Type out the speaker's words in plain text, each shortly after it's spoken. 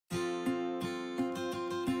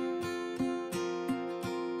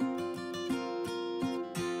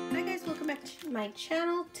my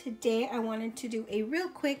channel. Today I wanted to do a real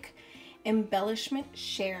quick embellishment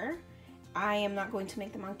share. I am not going to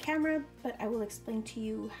make them on camera, but I will explain to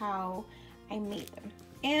you how I made them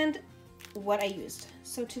and what I used.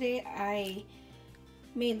 So today I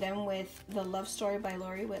made them with the Love Story by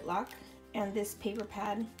Lori Whitlock and this paper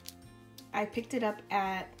pad. I picked it up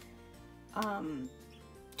at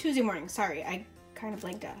Tuesday morning. Sorry, I kind of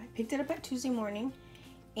blanked out. I picked it up at Tuesday morning,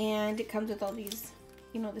 and it comes with all these,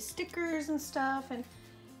 you know, the stickers and stuff and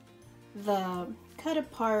the cut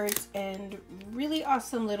aparts and really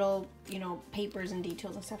awesome little, you know, papers and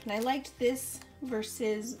details and stuff. And I liked this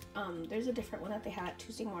versus there's a different one that they had at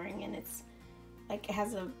Tuesday morning, and it's like it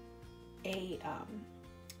has a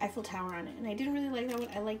Eiffel Tower on it, and I didn't really like that one.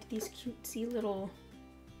 I liked these cutesy little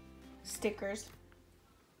stickers,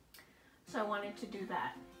 so I wanted to do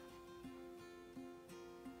that.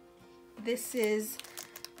 This is,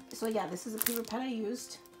 so yeah, this is a paper pad I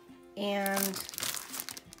used, and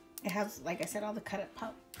it has, like I said, all the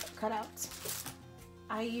cutouts.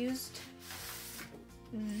 I used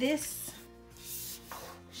this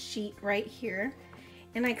sheet right here,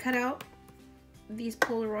 and I cut out these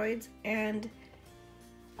Polaroids, and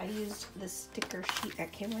I used the sticker sheet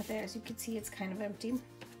that came with it. As you can see, it's kind of empty.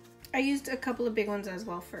 I used a couple of big ones as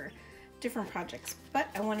well for different projects, but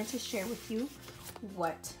I wanted to share with you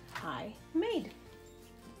what I made.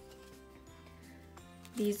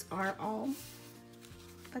 These are all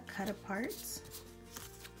the cut aparts,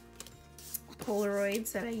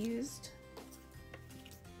 Polaroids that I used.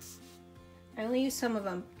 I only used some of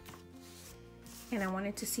them, and I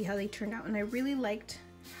wanted to see how they turned out, and I really liked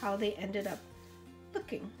how they ended up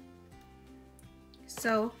looking.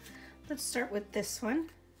 So let's start with this one.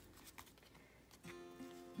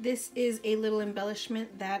 This is a little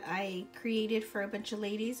embellishment that I created for a bunch of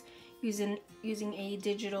ladies using a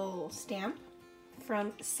digital stamp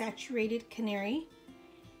from Saturated Canary.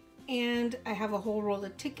 And I have a whole roll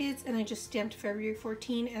of tickets, and I just stamped February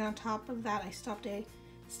 14, and on top of that I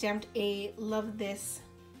stamped a Love This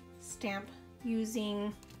stamp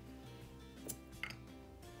using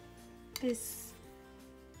this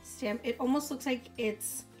stamp. It almost looks like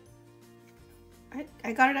it's,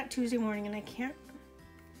 I got it at Tuesday morning, and I can't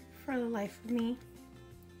for the life of me,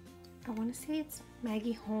 I want to say it's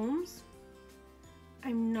Maggie Holmes.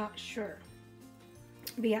 I'm not sure,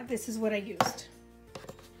 but yeah, this is what I used.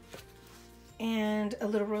 And a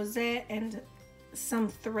little rosette and some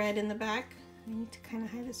thread in the back. I need to kind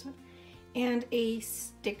of hide this one. And a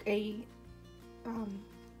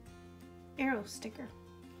arrow sticker.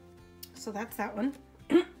 So that's that one.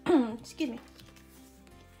 Excuse me.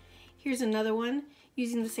 Here's another one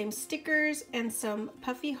using the same stickers and some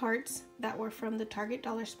puffy hearts that were from the Target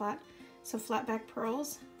dollar spot. Some flat back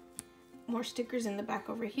pearls. More stickers in the back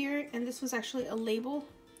over here. And this was actually a label.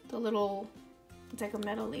 The little, it's like a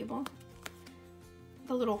metal label.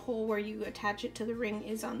 The little hole where you attach it to the ring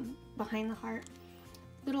is on behind the heart.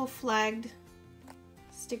 Little flagged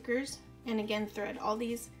stickers, and again thread. All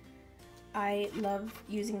these, I love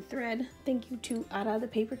using thread. Thank you to Ada, the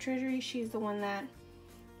paper treasury. She's the one that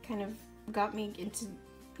kind of got me into,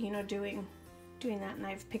 you know, doing that, and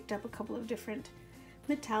I've picked up a couple of different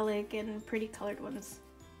metallic and pretty colored ones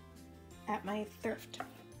at my thrift.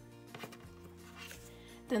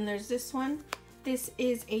 Then there's this one. This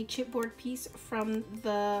is a chipboard piece from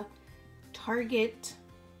the Target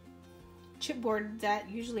chipboard that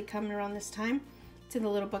usually come around this time. It's in the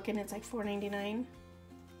little bucket, and it's like $4.99.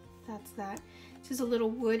 That's that. This is a little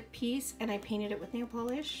wood piece, and I painted it with nail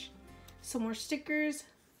polish. Some more stickers,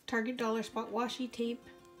 Target dollar spot washi tape,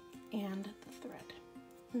 and the thread.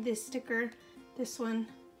 This sticker, this one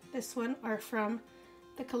are from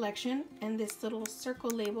the collection, and this little circle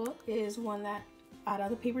label is one that Ada,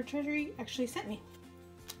 the paper treasury, actually sent me.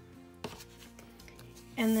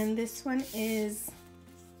 And then this one is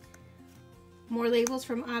more labels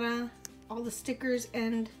from Ada, all the stickers,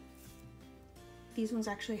 and these ones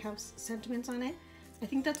actually have sentiments on it. I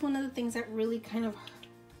think that's one of the things that really kind of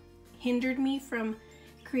hindered me from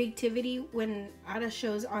creativity when Ada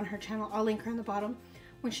shows on her channel, I'll link her on the bottom,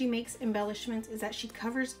 when she makes embellishments, is that she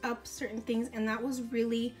covers up certain things, and that was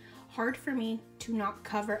really hard for me to not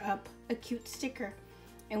cover up a cute sticker.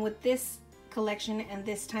 And with this collection and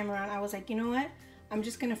this time around, I was like, you know what, I'm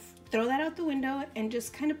just gonna throw that out the window and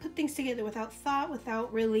just kind of put things together without thought,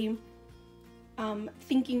 without really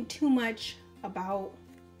thinking too much about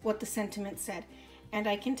what the sentiment said. And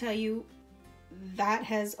I can tell you that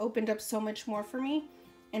has opened up so much more for me,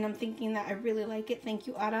 and I'm thinking that I really like it. Thank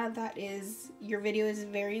you, Ada. That is, your video is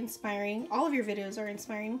very inspiring. All of your videos are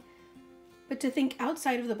inspiring. But to think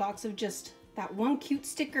outside of the box of just that one cute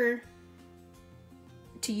sticker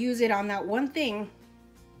to use it on that one thing,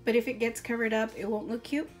 but if it gets covered up, it won't look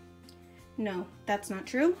cute. No, that's not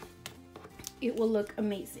true. It will look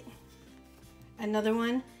amazing. Another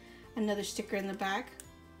one, another sticker in the back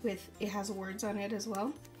with, it has words on it as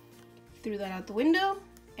well. Threw that out the window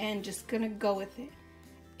and just gonna go with it.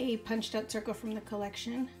 A punched out circle from the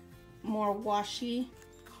collection. More washi,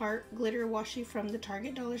 heart glitter washi from the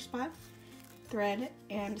Target dollar spot. Thread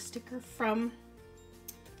and sticker from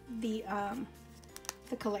the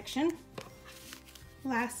collection.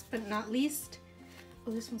 Last but not least,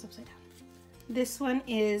 oh, this one's upside down. This one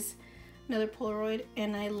is another Polaroid,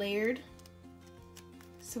 and I layered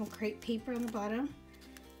some crepe paper on the bottom,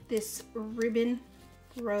 this ribbon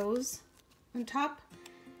rose on top,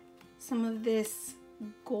 some of this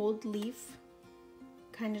gold leaf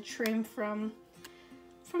kind of trim from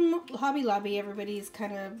Hobby Lobby. Everybody's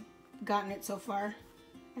kind of gotten it so far.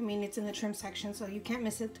 I mean, it's in the trim section, so you can't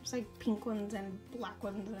miss it. There's like pink ones and black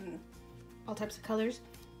ones and all types of colors.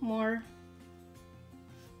 More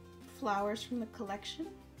flowers from the collection.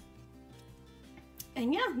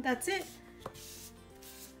 And yeah, that's it.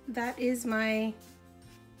 That is my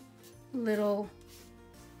little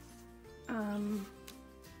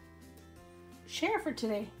share for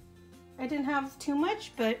today. I didn't have too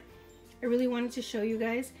much, but I really wanted to show you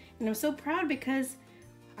guys, and I'm so proud because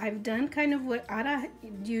I've done kind of what Ada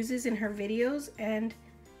uses in her videos, and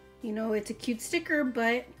you know, it's a cute sticker,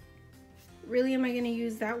 but really, am I going to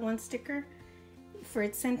use that one sticker for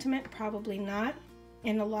its sentiment? Probably not.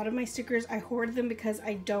 And a lot of my stickers, I hoard them because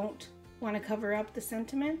I don't want to cover up the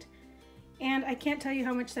sentiment. And I can't tell you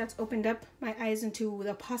how much that's opened up my eyes into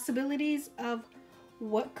the possibilities of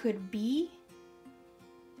what could be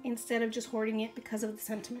instead of just hoarding it because of the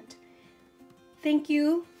sentiment. Thank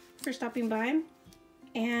you for stopping by.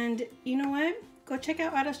 And you know what? Go check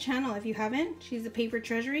out Ada's channel if you haven't. She's a paper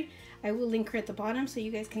treasury. I will link her at the bottom so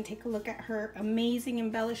you guys can take a look at her amazing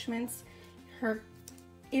embellishments. Her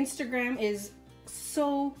Instagram is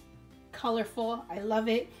so colorful. I love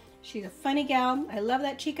it. She's a funny gal. I love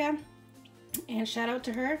that chica. And shout out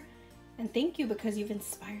to her. And thank you, because you've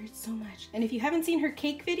inspired so much. And if you haven't seen her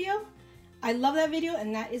cake video, I love that video,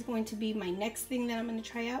 and that is going to be my next thing that I'm going to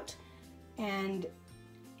try out. And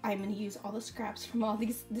I'm going to use all the scraps from all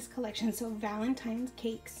this collection. So Valentine's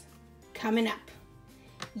cakes coming up.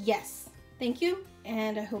 Yes. Thank you.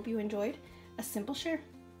 And I hope you enjoyed a simple share.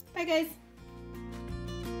 Bye guys.